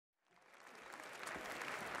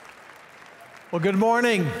Well, good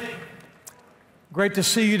morning. Great to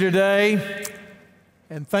see you today,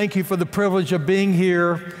 and thank you for the privilege of being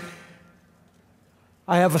here.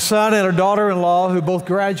 I have a son and a daughter-in-law who both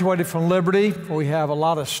graduated from Liberty. We have a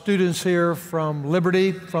lot of students here from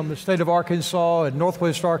Liberty, from the state of Arkansas and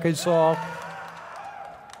Northwest Arkansas.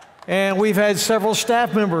 And we've had several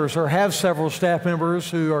staff members, or have several staff members,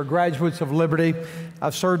 who are graduates of Liberty.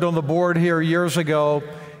 I've served on the board here years ago,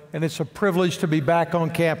 and it's a privilege to be back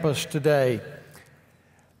on campus today.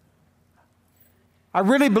 I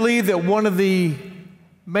really believe that one of the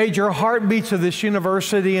major heartbeats of this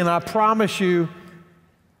university, and I promise you,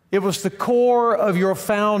 it was the core of your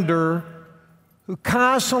founder who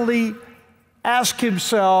constantly asked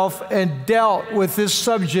himself and dealt with this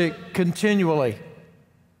subject continually.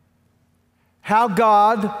 How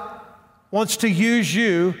God wants to use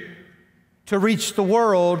you to reach the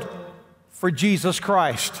world for Jesus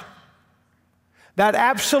Christ. That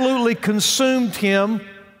absolutely consumed him,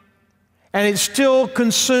 and it still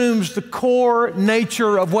consumes the core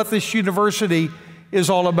nature of what this university is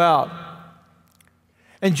all about.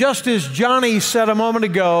 And just as Johnny said a moment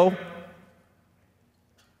ago,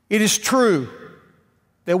 it is true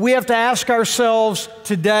that we have to ask ourselves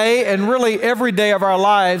today, and really every day of our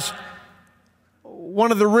lives,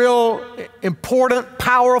 one of the real important,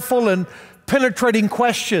 powerful, and penetrating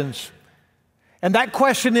questions. And that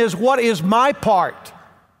question is, what is my part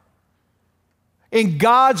in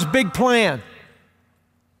God's big plan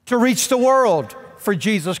to reach the world for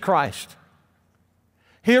Jesus Christ?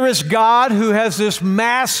 Here is God who has this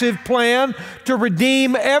massive plan to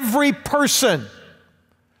redeem every person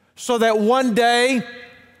so that one day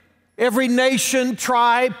every nation,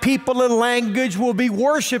 tribe, people, and language will be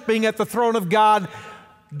worshiping at the throne of God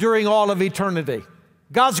during all of eternity.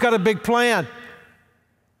 God's got a big plan.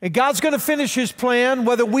 And God's going to finish His plan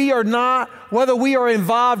whether we are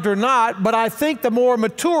involved or not. But I think the more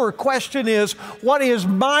mature question is, what is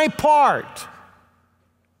my part?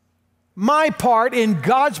 My part in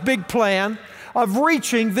God's big plan of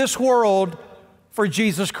reaching this world for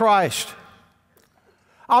Jesus Christ.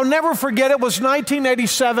 I'll never forget, it was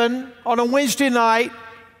 1987 on a Wednesday night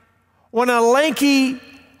when a lanky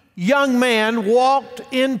young man walked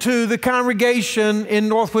into the congregation in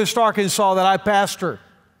Northwest Arkansas that I pastor.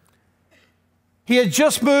 He had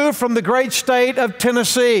just moved from the great state of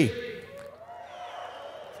Tennessee,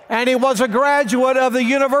 and he was a graduate of the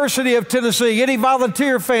University of Tennessee. Any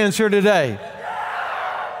volunteer fans here today?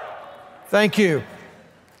 Thank you.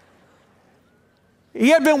 He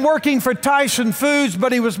had been working for Tyson Foods,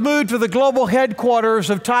 but he was moved to the global headquarters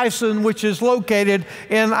of Tyson, which is located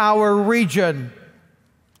in our region.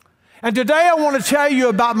 And today I want to tell you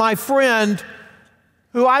about my friend,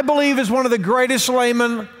 who I believe is one of the greatest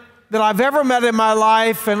laymen that I've ever met in my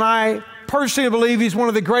life, and I personally believe he's one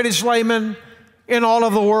of the greatest laymen in all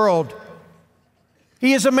of the world.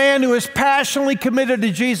 He is a man who is passionately committed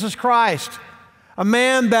to Jesus Christ, a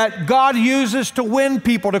man that God uses to win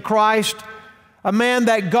people to Christ, a man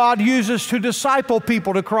that God uses to disciple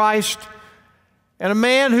people to Christ, and a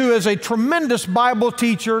man who is a tremendous Bible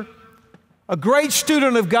teacher, a great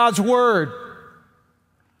student of God's Word.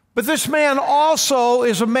 But this man also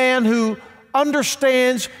is a man who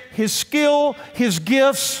understands his skill, his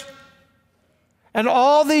gifts, and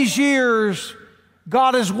all these years,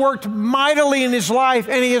 God has worked mightily in his life,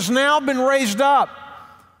 and he has now been raised up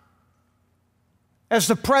as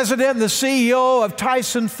the president and the CEO of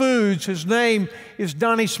Tyson Foods. His name is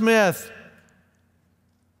Donnie Smith.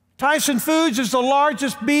 Tyson Foods is the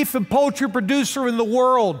largest beef and poultry producer in the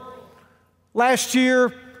world. Last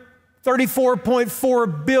year,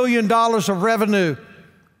 $34.4 billion of revenue.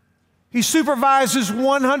 He supervises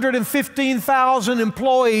 115,000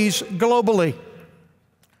 employees globally.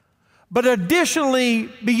 But additionally,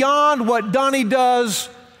 beyond what Donnie does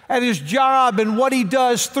at his job and what he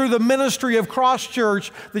does through the ministry of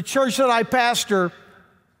CrossChurch, the church that I pastor,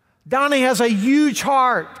 Donnie has a huge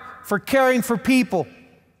heart for caring for people.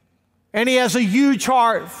 And he has a huge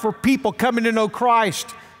heart for people coming to know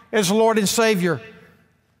Christ as Lord and Savior.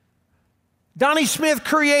 Donnie Smith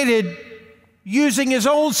created, using his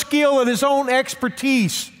own skill and his own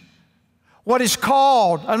expertise, what is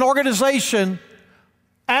called an organization,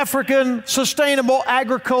 African Sustainable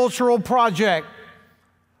Agricultural Project,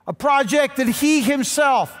 a project that he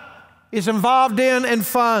himself is involved in and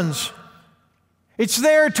funds. It's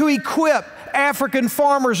there to equip African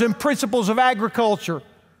farmers in principles of agriculture,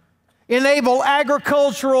 enable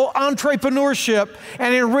agricultural entrepreneurship,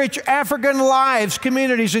 and enrich African lives,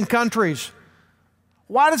 communities, and countries.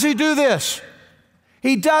 Why does he do this?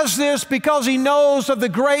 He does this because he knows of the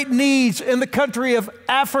great needs in the country of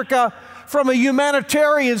Africa from a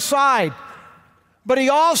humanitarian side. but he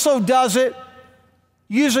also does it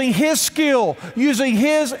using his skill, using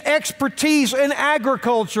his expertise in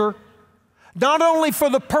agriculture, not only for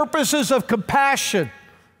the purposes of compassion,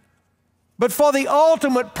 but for the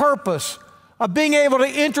ultimate purpose of being able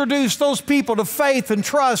to introduce those people to faith and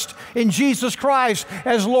trust in Jesus Christ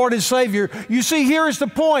as Lord and Savior. You see, here's the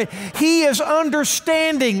point. He is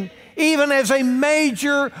understanding, even as a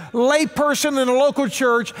major layperson in a local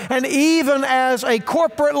church, and even as a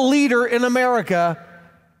corporate leader in America,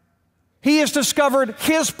 he has discovered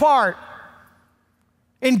his part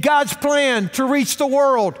in God's plan to reach the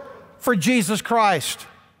world for Jesus Christ.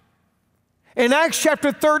 In Acts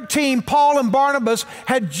chapter 13, Paul and Barnabas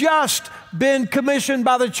had just been commissioned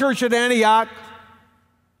by the church at Antioch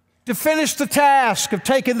to finish the task of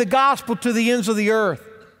taking the gospel to the ends of the earth.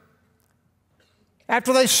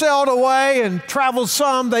 After they sailed away and traveled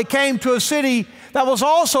some, they came to a city that was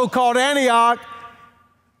also called Antioch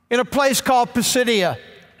in a place called Pisidia.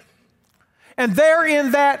 And there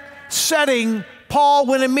in that setting, Paul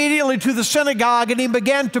went immediately to the synagogue and he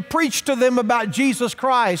began to preach to them about Jesus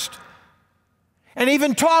Christ, and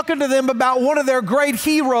even talking to them about one of their great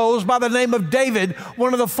heroes by the name of David,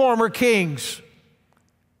 one of the former kings.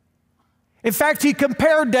 In fact, he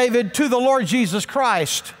compared David to the Lord Jesus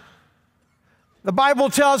Christ. The Bible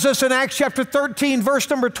tells us in Acts chapter 13, verse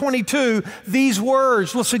number 22, these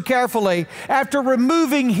words, listen carefully. After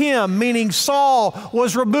removing him, meaning Saul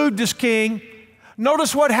was removed as king,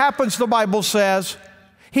 notice what happens, the Bible says.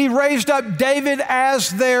 He raised up David as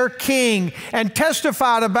their king and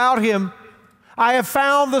testified about him. I have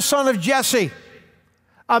found the son of Jesse,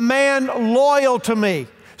 a man loyal to me.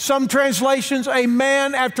 Some translations, a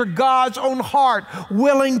man after God's own heart,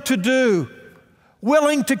 willing to do,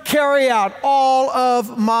 willing to carry out all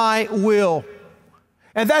of my will.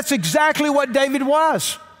 And that's exactly what David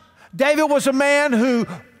was. David was a man who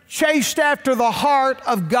chased after the heart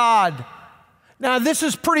of God. Now, this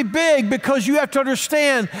is pretty big because you have to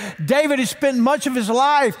understand, David had spent much of his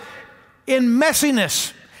life in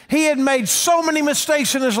messiness. He had made so many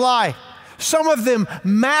mistakes in his life, some of them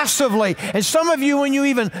massively. And some of you, when you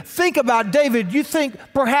even think about David, you think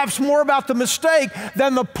perhaps more about the mistake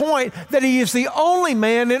than the point that he is the only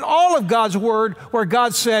man in all of God's Word where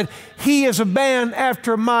God said, he is a man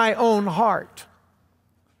after my own heart.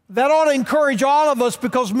 That ought to encourage all of us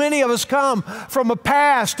because many of us come from a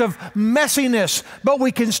past of messiness, but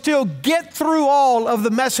we can still get through all of the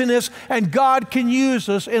messiness and God can use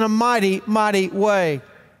us in a mighty, mighty way.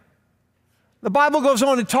 The Bible goes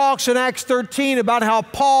on and talks in Acts 13 about how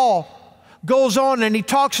Paul goes on and he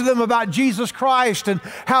talks to them about Jesus Christ and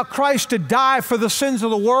how Christ had died for the sins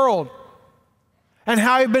of the world and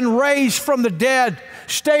how he had been raised from the dead,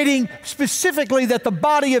 stating specifically that the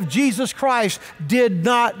body of Jesus Christ did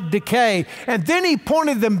not decay. And then he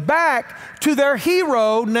pointed them back to their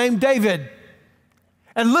hero named David.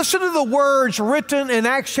 And listen to the words written in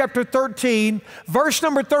Acts chapter 13, verse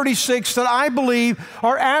number 36, that I believe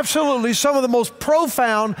are absolutely some of the most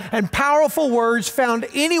profound and powerful words found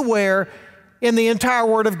anywhere in the entire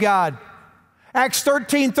Word of God. Acts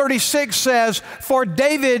 13:36 says, for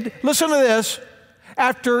David, listen to this,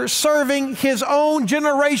 after serving his own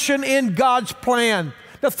generation in God's plan.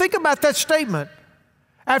 Now think about that statement.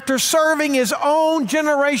 After serving his own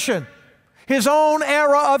generation, his own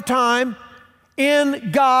era of time,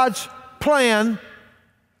 in God's plan,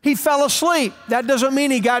 he fell asleep. That doesn't mean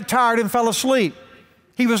he got tired and fell asleep.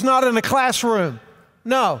 He was not in a classroom.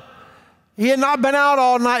 No. He had not been out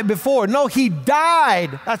all night before. No, he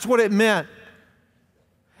died. That's what it meant.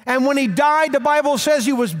 And when he died, the Bible says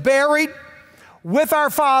he was buried with our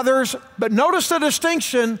fathers. But notice the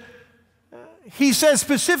distinction. He says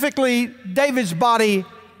specifically, David's body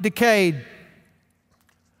decayed.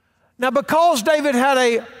 Now, because David had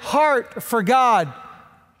a heart for God,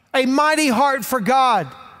 a mighty heart for God,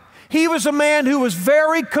 he was a man who was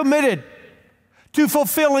very committed to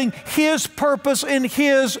fulfilling his purpose in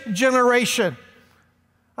his generation.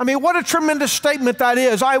 I mean, what a tremendous statement that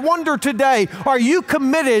is. I wonder today, are you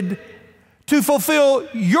committed to fulfill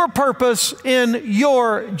your purpose in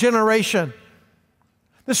your generation?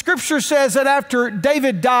 The scripture says that after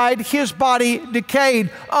David died, his body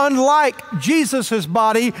decayed, unlike Jesus'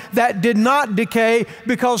 body that did not decay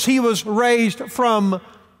because he was raised from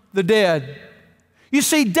the dead. You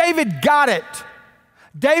see, David got it.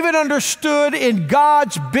 David understood in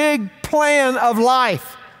God's big plan of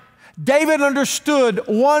life. David understood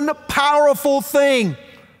one powerful thing,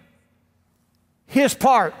 his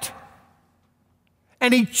part.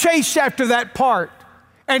 And he chased after that part.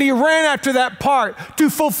 And he ran after that part to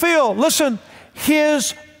fulfill, listen,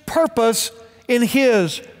 his purpose in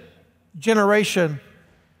his generation.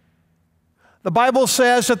 The Bible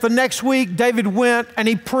says that the next week David went and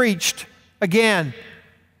he preached again.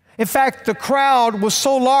 In fact, the crowd was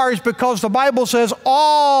so large because the Bible says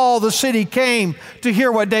all the city came to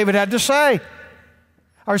hear what David had to say.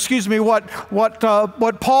 Or excuse me, what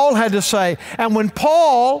Paul had to say. And when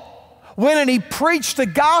Paul went and he preached the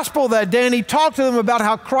gospel that day and he talked to them about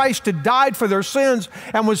how Christ had died for their sins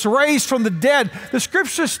and was raised from the dead, the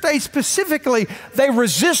scripture states specifically they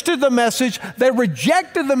resisted the message, they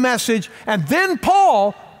rejected the message, and then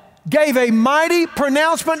Paul gave a mighty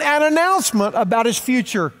pronouncement and announcement about his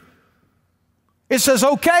future. It says,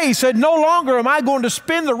 okay, he said, no longer am I going to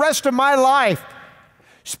spend the rest of my life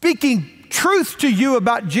speaking truth to you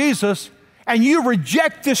about Jesus and you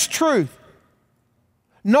reject this truth.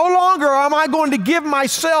 No longer am I going to give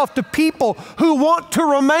myself to people who want to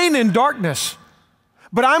remain in darkness,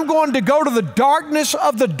 but I'm going to go to the darkness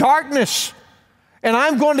of the darkness, and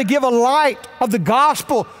I'm going to give a light of the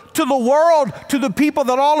gospel to the world, to the people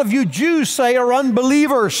that all of you Jews say are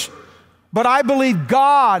unbelievers. But I believe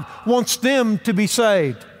God wants them to be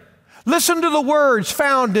saved. Listen to the words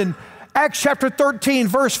found in Acts chapter 13,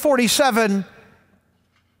 verse 47.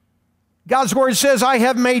 God's word says, I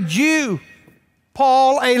have made you,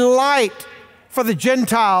 Paul, a light for the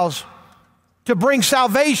Gentiles to bring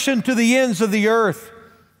salvation to the ends of the earth.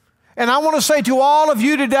 And I want to say to all of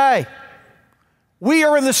you today, we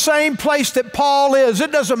are in the same place that Paul is.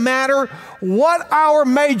 It doesn't matter what our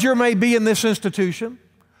major may be in this institution,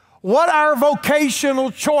 what our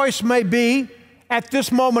vocational choice may be at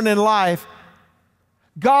this moment in life.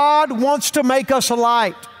 God wants to make us a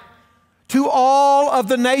light to all of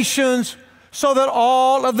the nations so that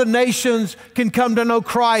all of the nations can come to know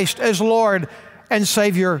Christ as Lord and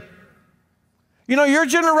Savior. You know, your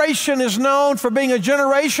generation is known for being a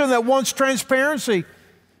generation that wants transparency.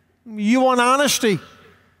 You want honesty.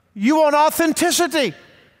 You want authenticity.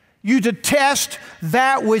 You detest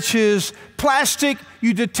that which is plastic.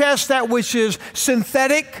 You detest that which is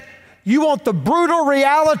synthetic. You want the brutal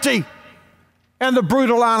reality and the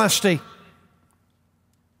brutal honesty.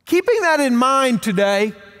 Keeping that in mind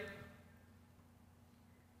today,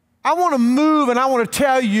 I want to move and I want to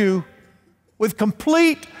tell you with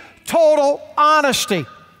complete, total honesty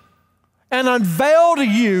and unveil to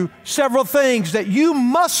you several things that you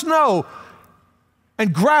must know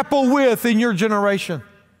and grapple with in your generation.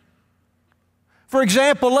 For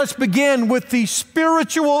example, let's begin with the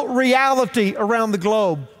spiritual reality around the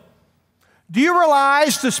globe. Do you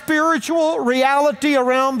realize the spiritual reality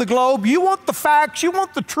around the globe? You want the facts, you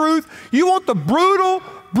want the truth, you want the brutal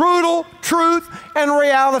truth and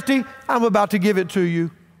reality. I'm about to give it to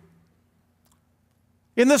you.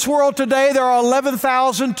 In this world today, there are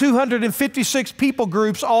 11,256 people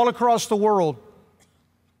groups all across the world.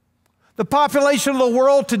 The population of the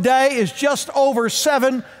world today is just over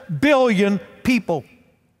 7 billion people.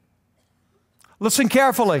 Listen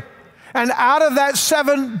carefully. And out of that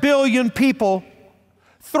 7 billion people,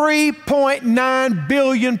 3.9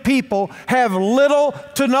 billion people have little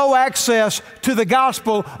to no access to the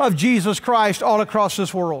gospel of Jesus Christ all across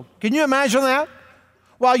this world. Can you imagine that?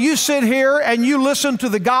 While you sit here and you listen to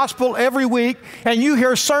the gospel every week and you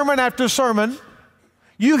hear sermon after sermon,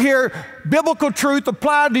 you hear biblical truth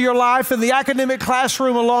applied to your life in the academic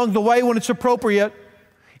classroom along the way when it's appropriate,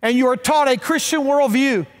 and you are taught a Christian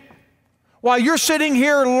worldview, while you're sitting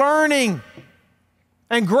here learning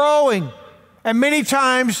and growing, and many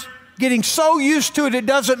times getting so used to it, it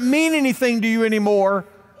doesn't mean anything to you anymore.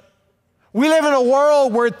 We live in a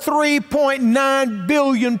world where 3.9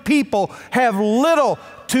 billion people have little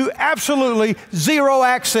to absolutely zero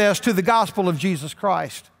access to the gospel of Jesus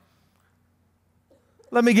Christ.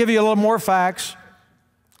 Let me give you a little more facts.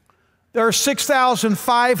 There are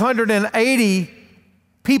 6,580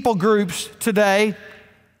 people groups today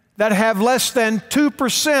that have less than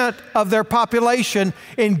 2% of their population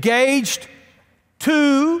engaged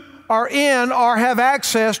to or in or have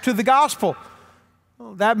access to the gospel.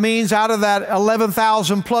 That means out of that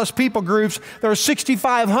 11,000 plus people groups, there are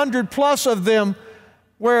 6,500 plus of them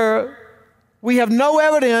where we have no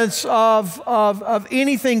evidence of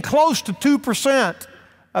anything close to 2%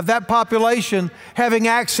 of that population having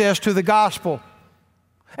access to the gospel.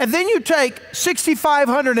 And then you take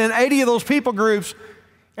 6,580 of those people groups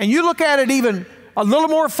and you look at it even a little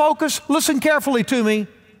more focused. Listen carefully to me.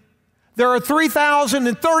 There are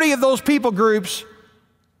 3,030 of those people groups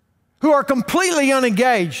who are completely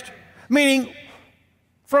unengaged, meaning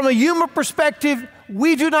from a human perspective,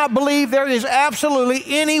 we do not believe there is absolutely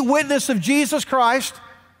any witness of Jesus Christ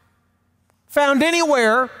found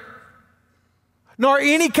anywhere, nor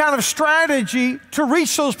any kind of strategy to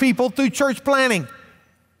reach those people through church planning.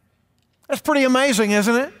 That's pretty amazing,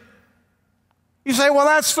 isn't it? You say, well,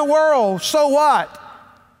 that's the world. So what?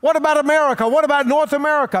 What about America? What about North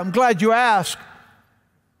America? I'm glad you asked.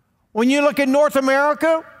 When you look at North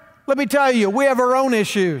America, let me tell you, we have our own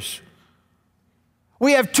issues.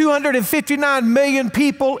 We have 259 million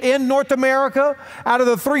people in North America out of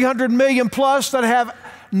the 300 million plus that have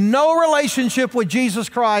no relationship with Jesus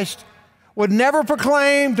Christ, would never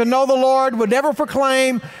proclaim to know the Lord, would never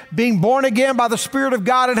proclaim being born again by the Spirit of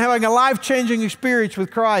God and having a life-changing experience with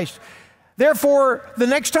Christ. Therefore, the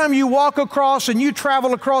next time you walk across and you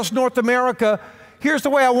travel across North America, here's the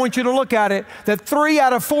way I want you to look at it, that 3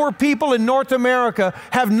 out of 4 people in North America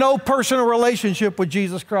have no personal relationship with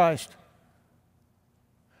Jesus Christ.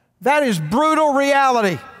 That is brutal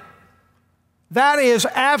reality. That is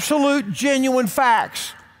absolute, genuine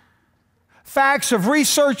facts. Facts of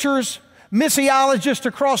researchers, missiologists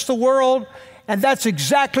across the world, and that's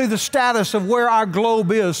exactly the status of where our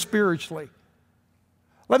globe is spiritually.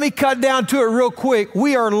 Let me cut down to it real quick.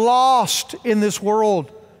 We are lost in this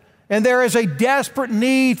world, and there is a desperate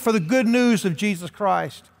need for the good news of Jesus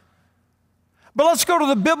Christ. But let's go to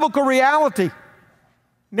the biblical reality.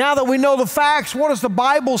 Now that we know the facts, what does the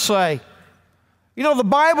Bible say? You know, the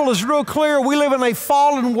Bible is real clear. We live in a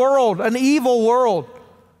fallen world, an evil world.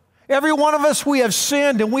 Every one of us, we have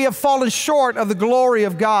sinned and we have fallen short of the glory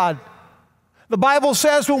of God. The Bible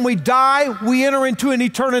says when we die, we enter into an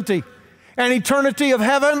eternity of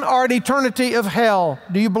heaven or an eternity of hell.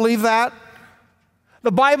 Do you believe that?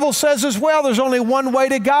 The Bible says as well, there's only one way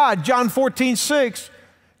to God. John 14:6,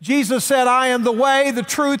 Jesus said, I am the way, the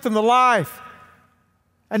truth, and the life.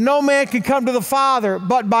 And no man can come to the Father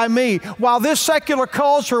but by me. While this secular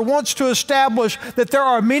culture wants to establish that there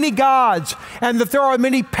are many gods and that there are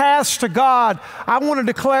many paths to God, I want to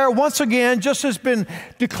declare once again, just as been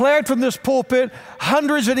declared from this pulpit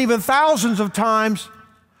hundreds and even thousands of times,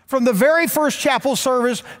 from the very first chapel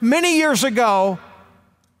service many years ago,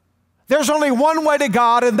 there's only one way to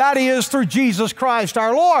God, and that is through Jesus Christ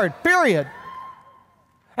our Lord, period.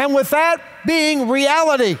 And with that being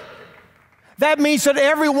reality, that means that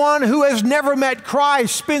everyone who has never met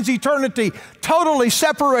Christ spends eternity totally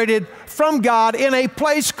separated from God in a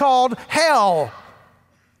place called hell.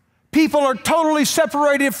 People are totally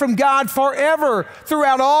separated from God forever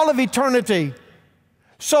throughout all of eternity.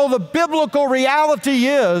 So the biblical reality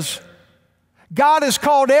is God has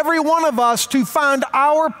called every one of us to find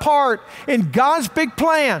our part in God's big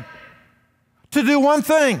plan to do one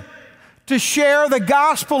thing, to share the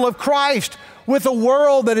gospel of Christ with a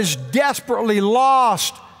world that is desperately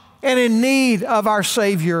lost and in need of our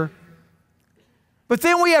Savior. But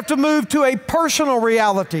then we have to move to a personal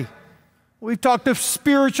reality. We've talked of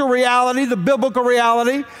spiritual reality, the biblical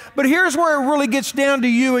reality, but here's where it really gets down to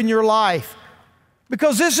you in your life.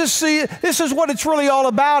 Because this is what it's really all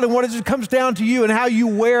about, and what it comes down to you and how you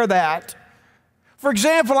wear that. For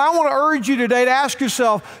example, I want to urge you today to ask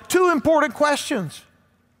yourself 2 important questions.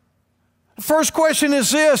 The first question is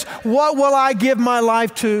this: what will I give my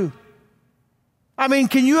life to? I mean,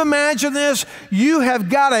 can you imagine this? You have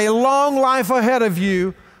got a long life ahead of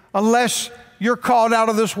you unless you're called out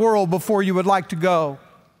of this world before you would like to go.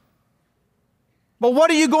 But what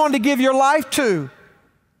are you going to give your life to?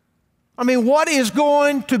 I mean, what is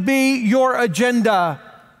going to be your agenda?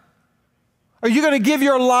 Are you going to give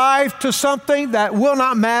your life to something that will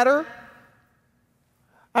not matter?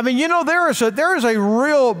 I mean, you know, there is a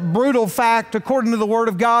real brutal fact, according to the Word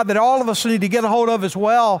of God, that all of us need to get a hold of as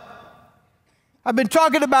well. I've been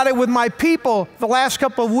talking about it with my people the last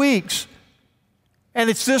couple of weeks,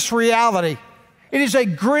 and it's this reality. It is a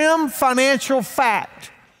grim financial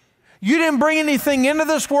fact. You didn't bring anything into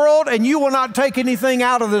this world, and you will not take anything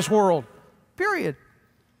out of this world, period.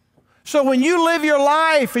 So when you live your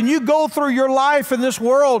life and you go through your life in this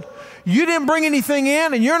world, you didn't bring anything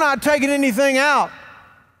in, and you're not taking anything out.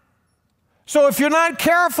 So if you're not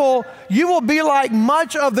careful, you will be like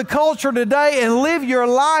much of the culture today and live your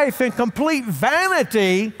life in complete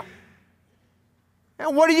vanity.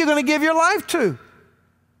 And what are you going to give your life to?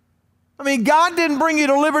 I mean, God didn't bring you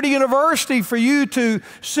to Liberty University for you to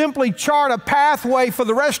simply chart a pathway for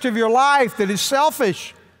the rest of your life that is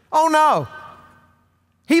selfish. Oh, no.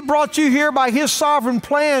 He brought you here by His sovereign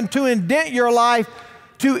plan to indent your life,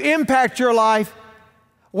 to impact your life,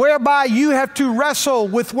 whereby you have to wrestle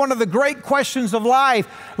with one of the great questions of life,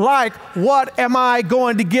 like, what am I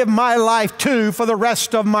going to give my life to for the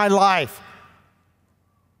rest of my life?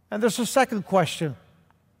 And there's a second question.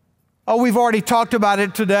 Oh, we've already talked about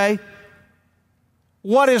it today.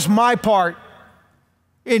 What is my part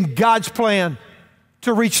in God's plan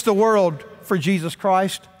to reach the world for Jesus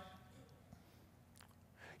Christ?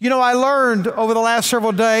 You know, I learned over the last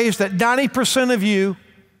several days that 90% of you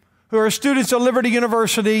who are students at Liberty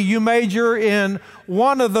University, you major in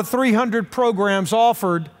one of the 300 programs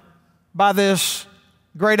offered by this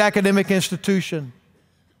great academic institution.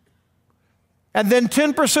 And then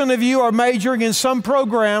 10% of you are majoring in some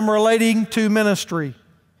program relating to ministry.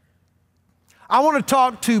 I want to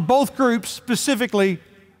talk to both groups specifically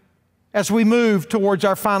as we move towards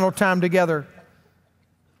our final time together.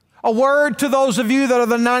 A word to those of you that are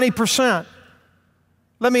the 90%.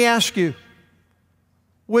 Let me ask you,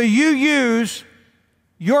 will you use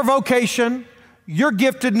your vocation, your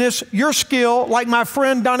giftedness, your skill, like my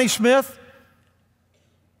friend Donnie Smith,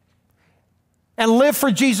 and live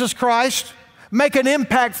for Jesus Christ, make an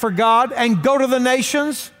impact for God, and go to the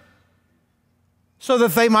nations so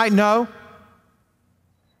that they might know?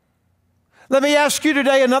 Let me ask you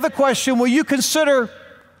today another question. Will you consider,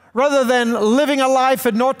 rather than living a life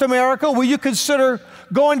in North America, will you consider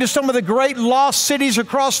going to some of the great lost cities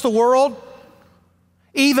across the world,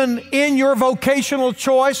 even in your vocational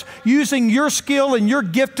choice, using your skill and your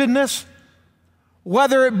giftedness,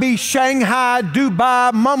 whether it be Shanghai,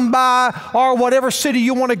 Dubai, Mumbai, or whatever city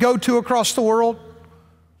you want to go to across the world,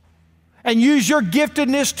 and use your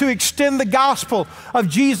giftedness to extend the gospel of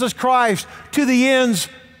Jesus Christ to the ends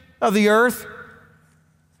of the earth?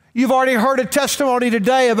 You've already heard a testimony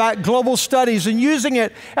today about global studies and using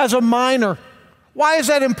it as a minor. Why is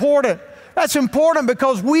that important? That's important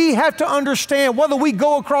because we have to understand whether we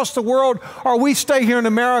go across the world or we stay here in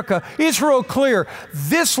America, it's real clear.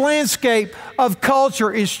 This landscape of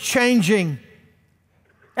culture is changing.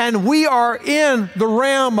 And we are in the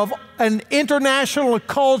realm of an international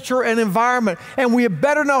culture and environment, and we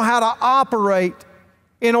better know how to operate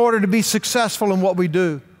in order to be successful in what we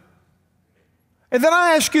do. And then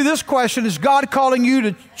I ask you this question, is God calling you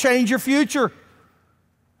to change your future?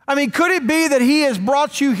 I mean, could it be that He has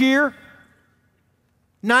brought you here,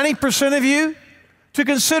 90% of you, to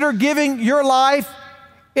consider giving your life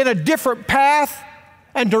in a different path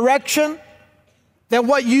and direction than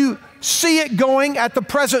what you see it going at the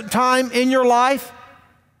present time in your life?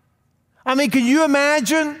 I mean, can you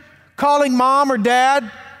imagine calling mom or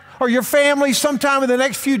dad or your family sometime in the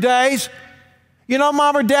next few days? You know,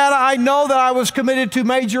 Mom or Dad, I know that I was committed to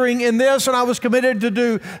majoring in this and I was committed to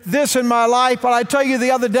do this in my life, but I tell you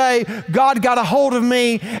the other day, God got a hold of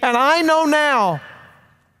me, and I know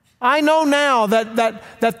now that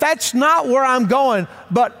that's not where I'm going,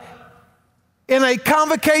 but in a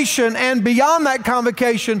convocation and beyond that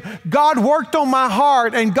convocation, God worked on my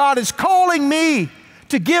heart, and God is calling me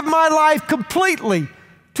to give my life completely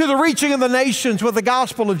to the reaching of the nations with the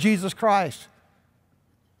gospel of Jesus Christ.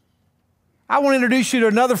 I want to introduce you to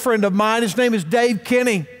another friend of mine. His name is Dave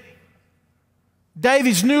Kinney. Dave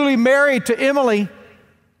is newly married to Emily.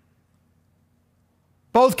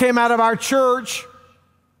 Both came out of our church.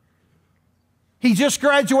 He just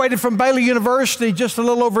graduated from Baylor University just a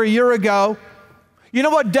little over a year ago. You know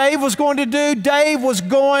what Dave was going to do? Dave was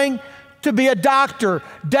going to be a doctor.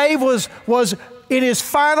 Dave was in his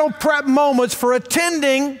final prep moments for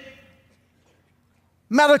attending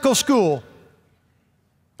medical school.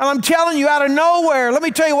 And I'm telling you, out of nowhere, let me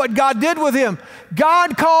tell you what God did with him.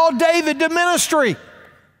 God called David to ministry.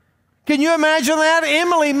 Can you imagine that?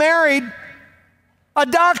 Emily married a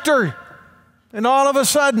doctor, and all of a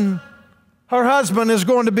sudden, her husband is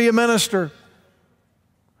going to be a minister.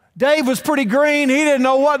 Dave was pretty green. He didn't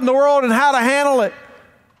know what in the world and how to handle it.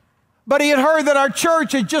 But he had heard that our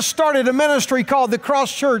church had just started a ministry called the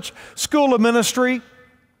CrossChurch School of Ministry.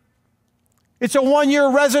 It's a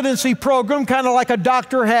one-year residency program, kind of like a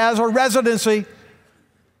doctor has, or residency,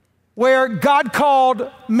 where God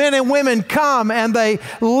called men and women come and they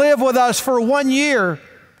live with us for 1 year,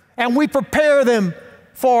 and we prepare them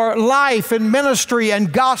for life and ministry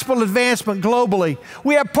and gospel advancement globally.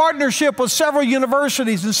 We have partnership with several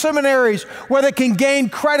universities and seminaries where they can gain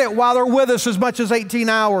credit while they're with us as much as 18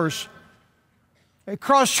 hours. At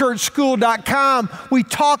CrossChurchSchool.com, we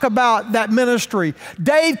talk about that ministry.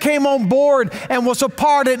 Dave came on board and was a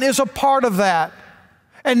part and is a part of that.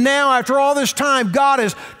 And now, after all this time, God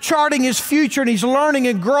is charting his future, and he's learning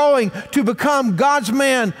and growing to become God's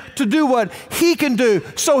man, to do what he can do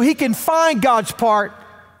so he can find God's part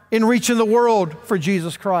in reaching the world for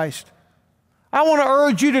Jesus Christ. I want to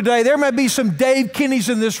urge you today, there may be some Dave Kinneys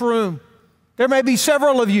in this room. There may be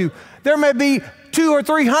several of you. There may be 200 or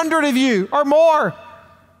 300 of you or more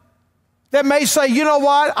that may say, you know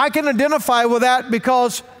what, I can identify with that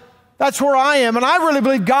because that's where I am. And I really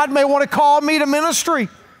believe God may want to call me to ministry.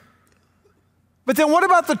 But then what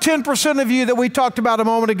about the 10% of you that we talked about a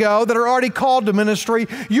moment ago that are already called to ministry?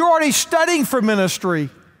 You're already studying for ministry.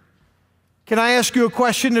 Can I ask you a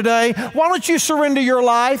question today? Why don't you surrender your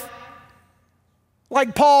life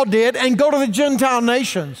like Paul did, and go to the Gentile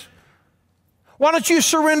nations? Why don't you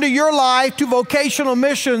surrender your life to vocational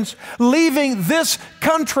missions, leaving this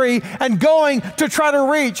country and going to try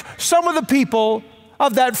to reach some of the people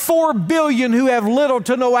of that 4 billion who have little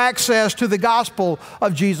to no access to the gospel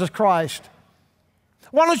of Jesus Christ?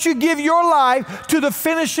 Why don't you give your life to the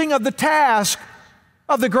finishing of the task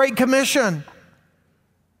of the Great Commission?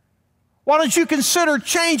 Why don't you consider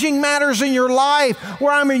changing matters in your life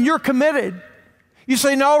where you're committed? You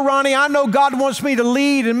say, no, Ronnie, I know God wants me to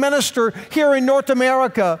lead and minister here in North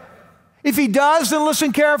America. If He does, then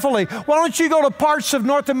listen carefully. Why don't you go to parts of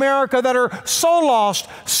North America that are so lost,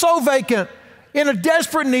 so vacant, in a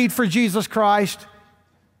desperate need for Jesus Christ,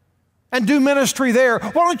 and do ministry there?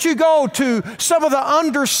 Why don't you go to some of the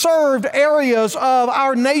underserved areas of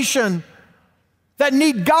our nation that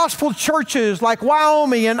need gospel churches like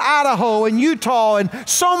Wyoming and Idaho and Utah and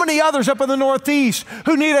so many others up in the Northeast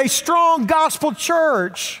who need a strong gospel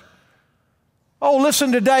church? Oh,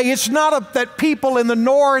 listen today, it's not that people in the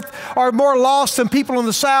North are more lost than people in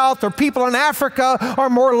the South, or people in Africa are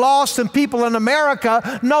more lost than people in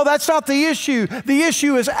America. No, that's not the issue. The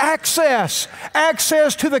issue is access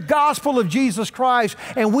to the gospel of Jesus Christ,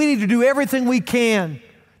 and we need to do everything we can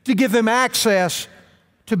to give them access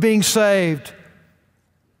to being saved.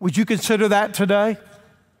 Would you consider that today?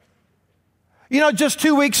 You know, just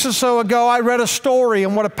 2 weeks or so ago, I read a story,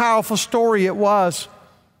 and what a powerful story it was.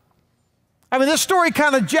 This story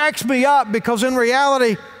kind of jacks me up because in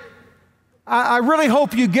reality, I really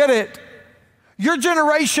hope you get it. Your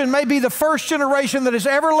generation may be the first generation that has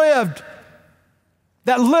ever lived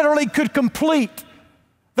that literally could complete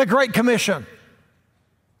the Great Commission,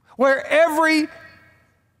 where every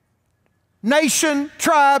nation,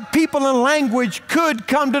 tribe, people, and language could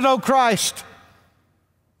come to know Christ.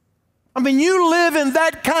 You live in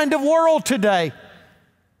that kind of world today,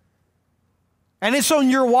 and it's on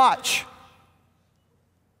your watch.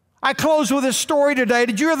 I close with this story today.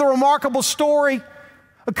 Did you hear the remarkable story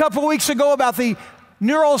a couple of weeks ago about the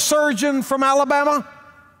neurosurgeon from Alabama?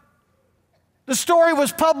 The story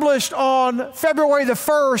was published on February the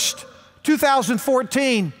 1st,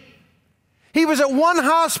 2014. He was at one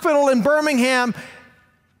hospital in Birmingham,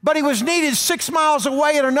 but he was needed 6 miles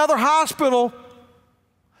away at another hospital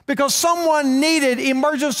because someone needed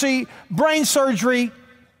emergency brain surgery.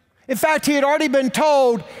 In fact, he had already been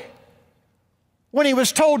told, when he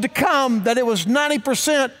was told to come, that it was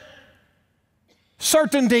 90%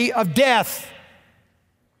 certainty of death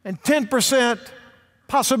and 10%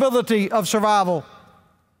 possibility of survival.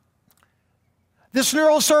 This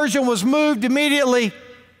neurosurgeon was moved immediately,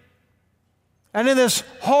 and in this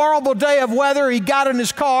horrible day of weather, he got in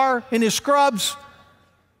his car, in his scrubs,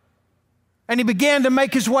 and he began to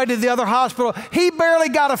make his way to the other hospital. He barely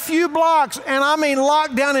got a few blocks, and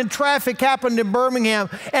lockdown in traffic happened in Birmingham,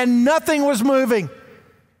 and nothing was moving.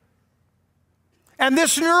 And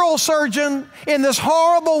this neurosurgeon, in this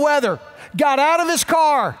horrible weather, got out of his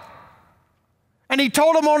car, and he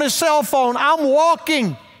told him on his cell phone, I'm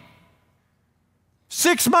walking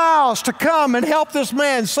 6 miles to come and help this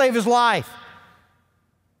man save his life.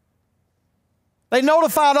 They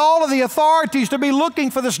notified all of the authorities to be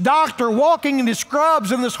looking for this doctor walking in his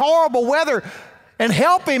scrubs in this horrible weather and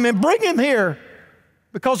help him and bring him here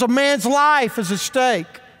because a man's life is at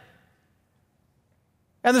stake.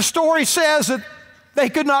 And the story says that they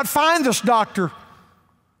could not find this doctor.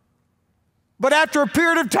 But after a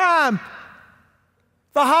period of time,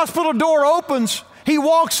 the hospital door opens. He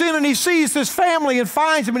walks in and he sees this family and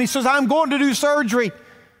finds him, and he says, I'm going to do surgery.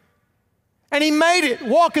 And he made it,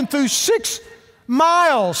 walking through 6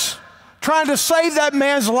 miles trying to save that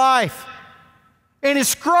man's life in his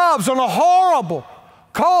scrubs on a horrible,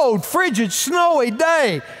 cold, frigid, snowy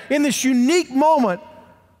day in this unique moment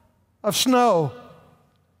of snow.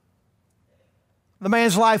 The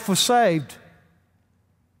man's life was saved.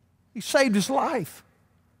 He saved his life.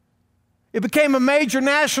 It became a major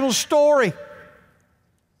national story.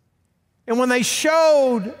 And when they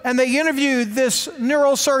showed and they interviewed this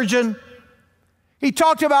neurosurgeon, he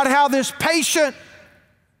talked about how this patient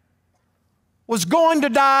was going to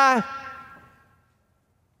die,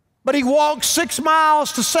 but he walked 6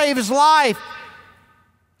 miles to save his life,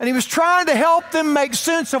 and he was trying to help them make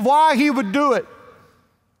sense of why he would do it.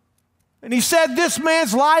 And he said, this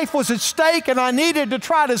man's life was at stake, and I needed to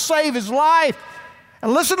try to save his life.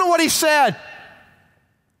 And listen to what he said.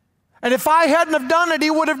 And if I hadn't have done it,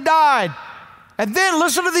 he would have died. And then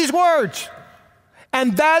listen to these words.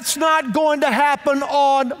 And that's not going to happen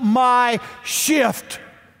on my shift.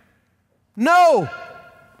 No.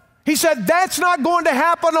 He said, that's not going to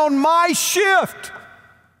happen on my shift.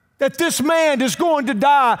 that this man is going to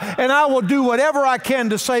die, and I will do whatever I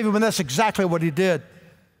can to save him. And that's exactly what he did.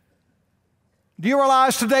 Do you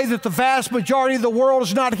realize today that the vast majority of the world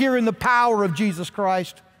is not hearing the power of Jesus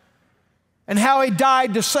Christ and how he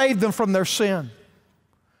died to save them from their sin?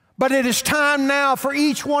 But it is time now for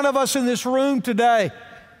each one of us in this room today,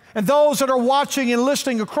 and those that are watching and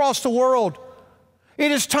listening across the world,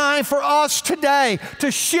 it is time for us today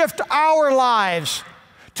to shift our lives,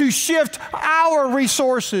 to shift our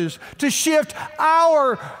resources, to shift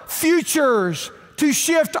our futures, to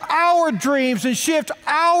shift our dreams and shift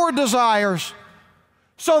our desires,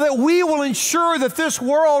 so that we will ensure that this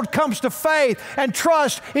world comes to faith and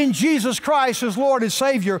trust in Jesus Christ as Lord and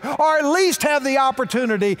Savior, or at least have the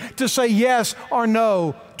opportunity to say yes or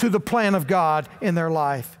no to the plan of God in their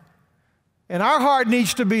life. And our heart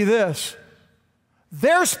needs to be this: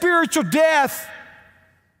 their spiritual death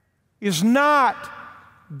is not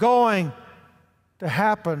going to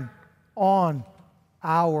happen on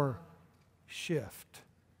our shift.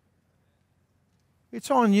 It's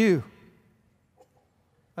on you.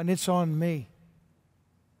 And it's on me.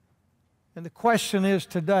 And the question is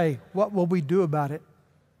today, what will we do about it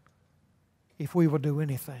if we will do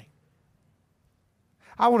anything?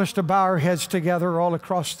 I want us to bow our heads together all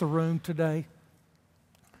across the room today.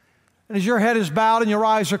 And as your head is bowed and your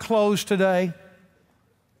eyes are closed today,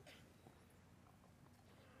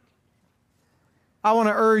 I want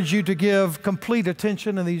to urge you to give complete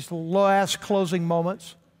attention in these last closing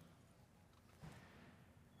moments.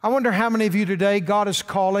 I wonder how many of you today God is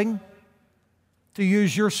calling to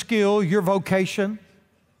use your skill, your vocation,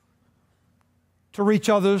 to reach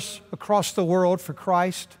others across the world for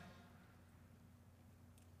Christ.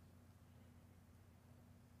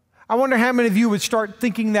 I wonder how many of you would start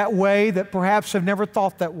thinking that way that perhaps have never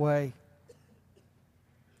thought that way.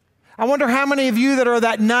 I wonder how many of you that are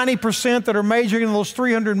that 90% that are majoring in those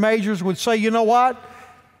 300 majors would say, you know what?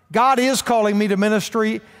 God is calling me to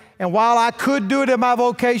ministry. And while I could do it in my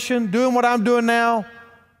vocation, doing what I'm doing now,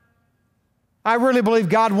 I really believe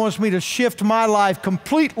God wants me to shift my life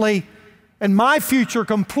completely and my future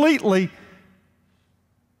completely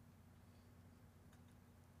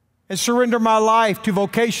and surrender my life to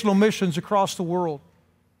vocational missions across the world.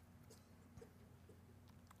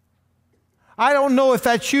 I don't know if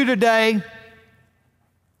that's you today,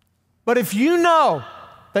 but if you know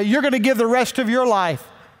that you're going to give the rest of your life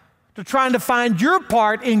to trying to find your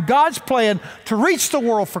part in God's plan to reach the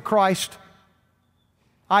world for Christ,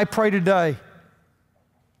 I pray today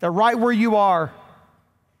that right where you are,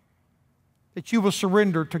 that you will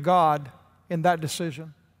surrender to God in that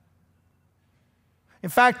decision. In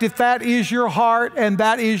fact, if that is your heart and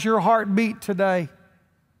that is your heartbeat today,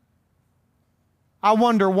 I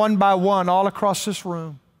wonder one by one all across this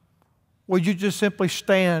room, would you just simply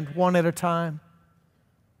stand one at a time?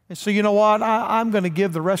 And so, you know what? I'm going to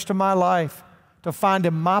give the rest of my life to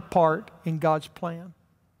finding my part in God's plan.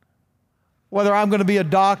 Whether I'm going to be a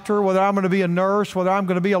doctor, whether I'm going to be a nurse, whether I'm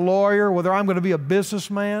going to be a lawyer, whether I'm going to be a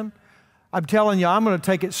businessman, I'm telling you, I'm going to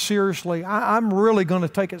take it seriously. I'm really going to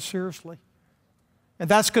take it seriously. And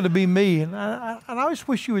that's going to be me. And I just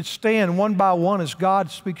wish you would stand one by one as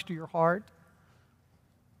God speaks to your heart.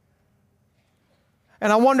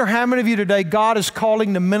 And I wonder how many of you today God is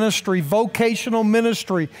calling to ministry, vocational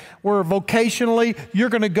ministry, where vocationally you're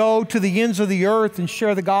going to go to the ends of the earth and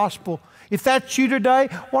share the gospel. If that's you today,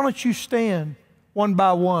 why don't you stand one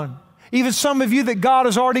by one? Even some of you that God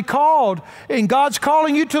has already called, and God's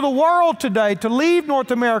calling you to the world today, to leave North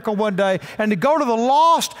America one day and to go to the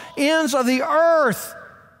lost ends of the earth,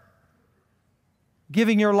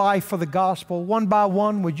 giving your life for the gospel. One by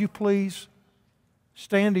one, would you please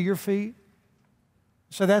stand to your feet?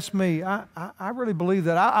 So that's me. I really believe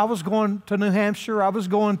that. I was going to New Hampshire. I was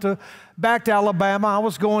going back to Alabama. I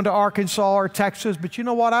was going to Arkansas or Texas. But you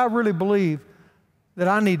know what? I really believe that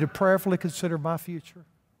I need to prayerfully consider my future.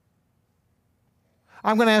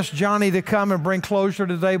 I'm going to ask Johnny to come and bring closure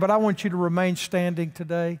today, but I want you to remain standing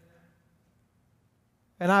today.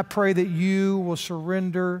 And I pray that you will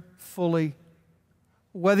surrender fully.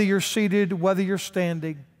 Whether you're seated, whether you're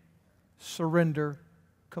standing, surrender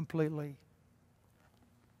completely.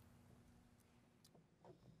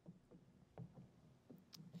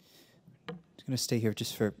 I'm going to stay here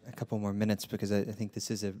just for a couple more minutes because I think this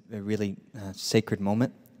is a really sacred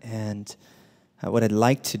moment. And what I'd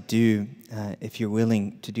like to do, if you're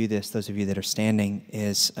willing to do this, those of you that are standing,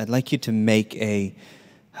 is I'd like you to make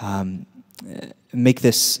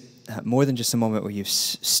this more than just a moment where you've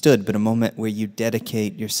stood, but a moment where you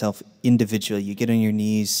dedicate yourself individually. You get on your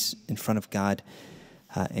knees in front of God.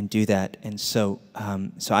 and do that. And so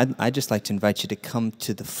I'd just like to invite you to come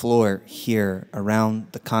to the floor here,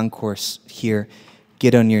 around the concourse here,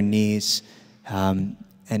 get on your knees,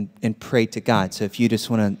 and pray to God. So if you just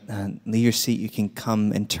want to leave your seat, you can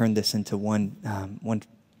come and turn this into one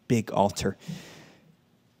big altar.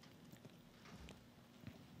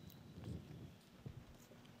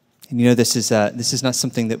 And you know, this is not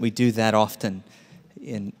something that we do that often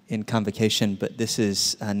in Convocation, but this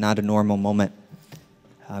is not a normal moment.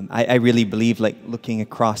 I really believe, like looking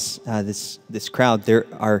across this crowd, there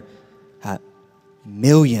are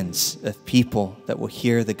millions of people that will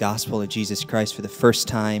hear the gospel of Jesus Christ for the first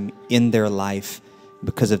time in their life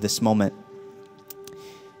because of this moment.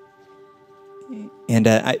 And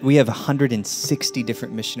we have 160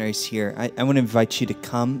 different missionaries here. I want to invite you to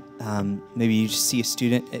come. Maybe you just see a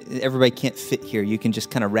student. Everybody can't fit here. You can just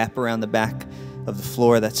kind of wrap around the back of the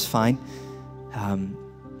floor. That's fine.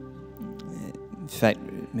 In fact,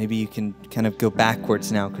 maybe you can kind of go backwards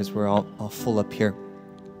now because we're all full up here.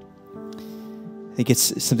 I think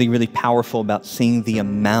it's something really powerful about seeing the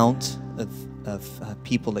amount of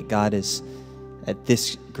people that God is at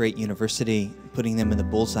this great university, putting them in the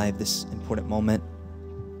bullseye of this important moment.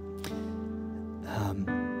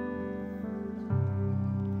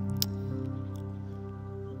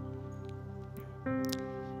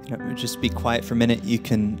 Just be quiet for a minute. You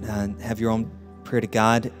can have your own prayer to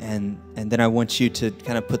God, and then I want you to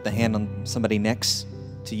kind of put the hand on somebody next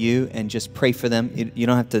to you and just pray for them. You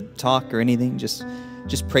don't have to talk or anything. Just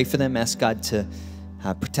pray for them. Ask God to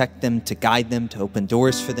protect them, to guide them, to open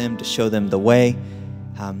doors for them, to show them the way.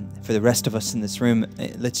 For the rest of us in this room,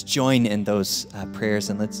 let's join in those prayers,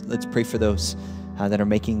 and let's pray for those that are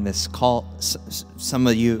making this call. Some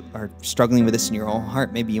of you are struggling with this in your own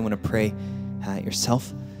heart. Maybe you want to pray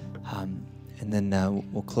yourself. And then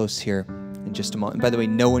we'll close here in just a moment. By the way,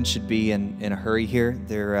 no one should be in a hurry here.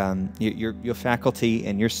 Your faculty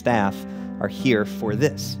and your staff are here for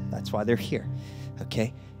this. That's why they're here,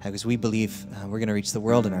 okay? Because we believe we're going to reach the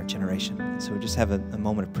world in our generation. So we'll just have a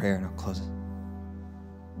moment of prayer, and I'll close it.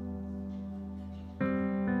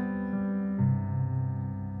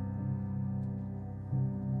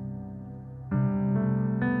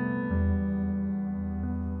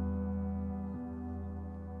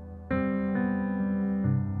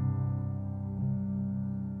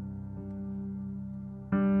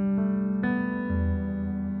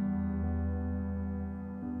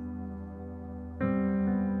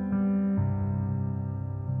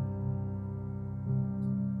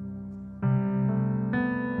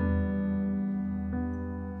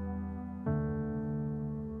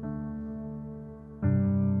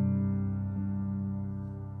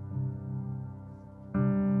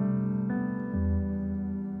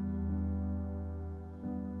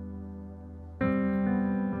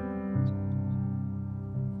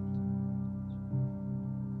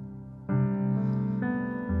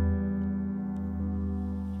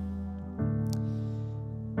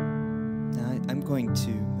 Going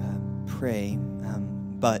to pray,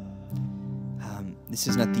 but this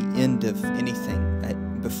is not the end of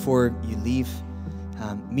anything. Before you leave,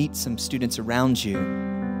 meet some students around you.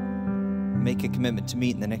 Make a commitment to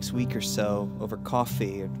meet in the next week or so over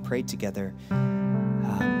coffee or pray together.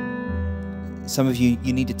 Some of you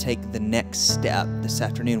need to take the next step this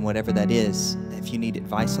afternoon, whatever that is. If you need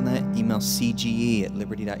advice on that, email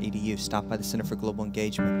cge@liberty.edu. Stop by the Center for Global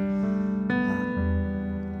Engagement.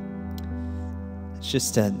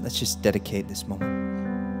 Let's just dedicate this moment.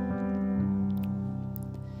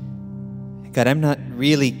 God, I'm not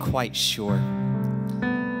really quite sure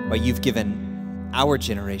why you've given our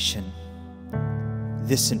generation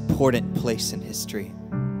this important place in history.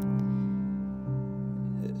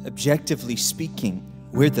 Objectively speaking,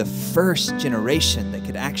 we're the first generation that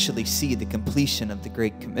could actually see the completion of the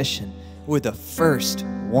Great Commission. We're the first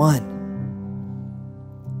one.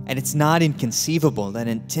 And it's not inconceivable that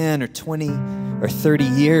in 10 or 20 or 30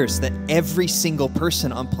 years that every single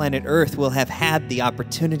person on planet Earth will have had the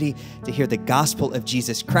opportunity to hear the gospel of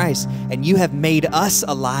Jesus Christ. And you have made us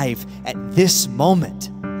alive at this moment.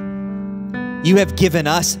 You have given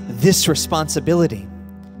us this responsibility.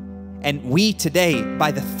 And we today,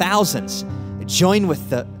 by the thousands, join with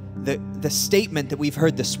the statement that we've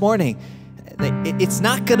heard this morning. It's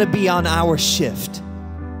not going to be on our shift.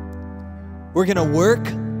 We're going to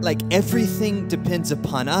work like everything depends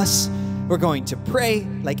upon us. We're going to pray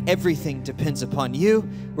like everything depends upon you.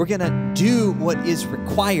 We're going to do what is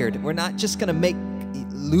required. We're not just going to make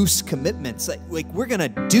loose commitments. Like we're going to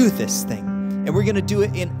do this thing, and we're going to do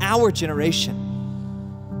it in our generation.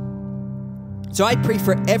 So I pray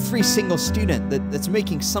for every single student that's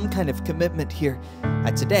making some kind of commitment here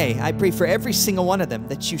today, I pray for every single one of them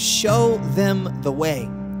that you show them the way.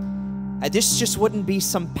 This just wouldn't be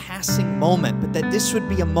some passing moment, but that this would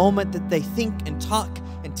be a moment that they think and talk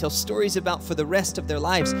and tell stories about for the rest of their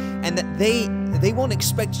lives, and that they won't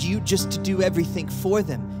expect you just to do everything for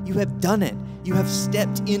them. You have done it. You have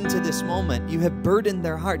stepped into this moment. You have burdened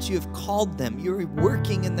their hearts. You have called them. You're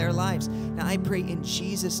working in their lives. Now I pray in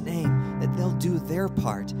Jesus' name that they'll do their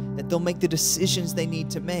part, that they'll make the decisions they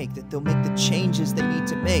need to make, that they'll make the changes they need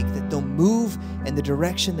to make, that they'll move in the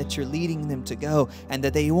direction that you're leading them to go, and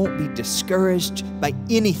that they won't be discouraged by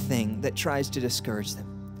anything that tries to discourage them.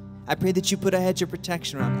 I pray that you put a hedge of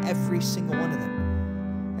protection around every single one of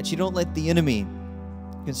them, that you don't let the enemy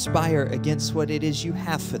conspire against what it is you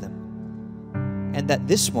have for them, and that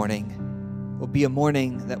this morning will be a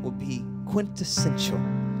morning that will be quintessential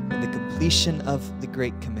in the completion of the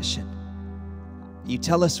Great Commission. You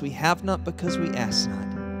tell us we have not because we ask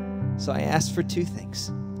not. So I ask for two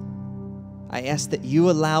things. I ask that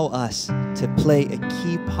you allow us to play a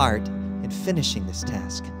key part in finishing this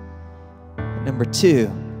task. And number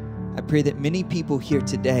two, I pray that many people here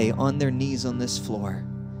today on their knees on this floor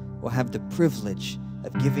will have the privilege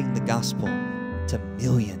of giving the gospel to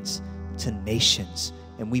millions, to nations,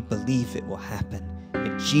 and we believe it will happen.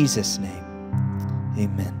 In Jesus' name,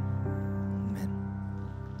 amen.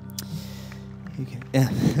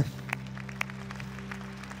 Amen.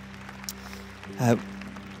 Okay.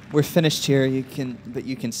 We're finished here. You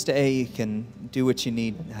can stay. You can do what you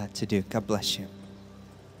need to do. God bless you.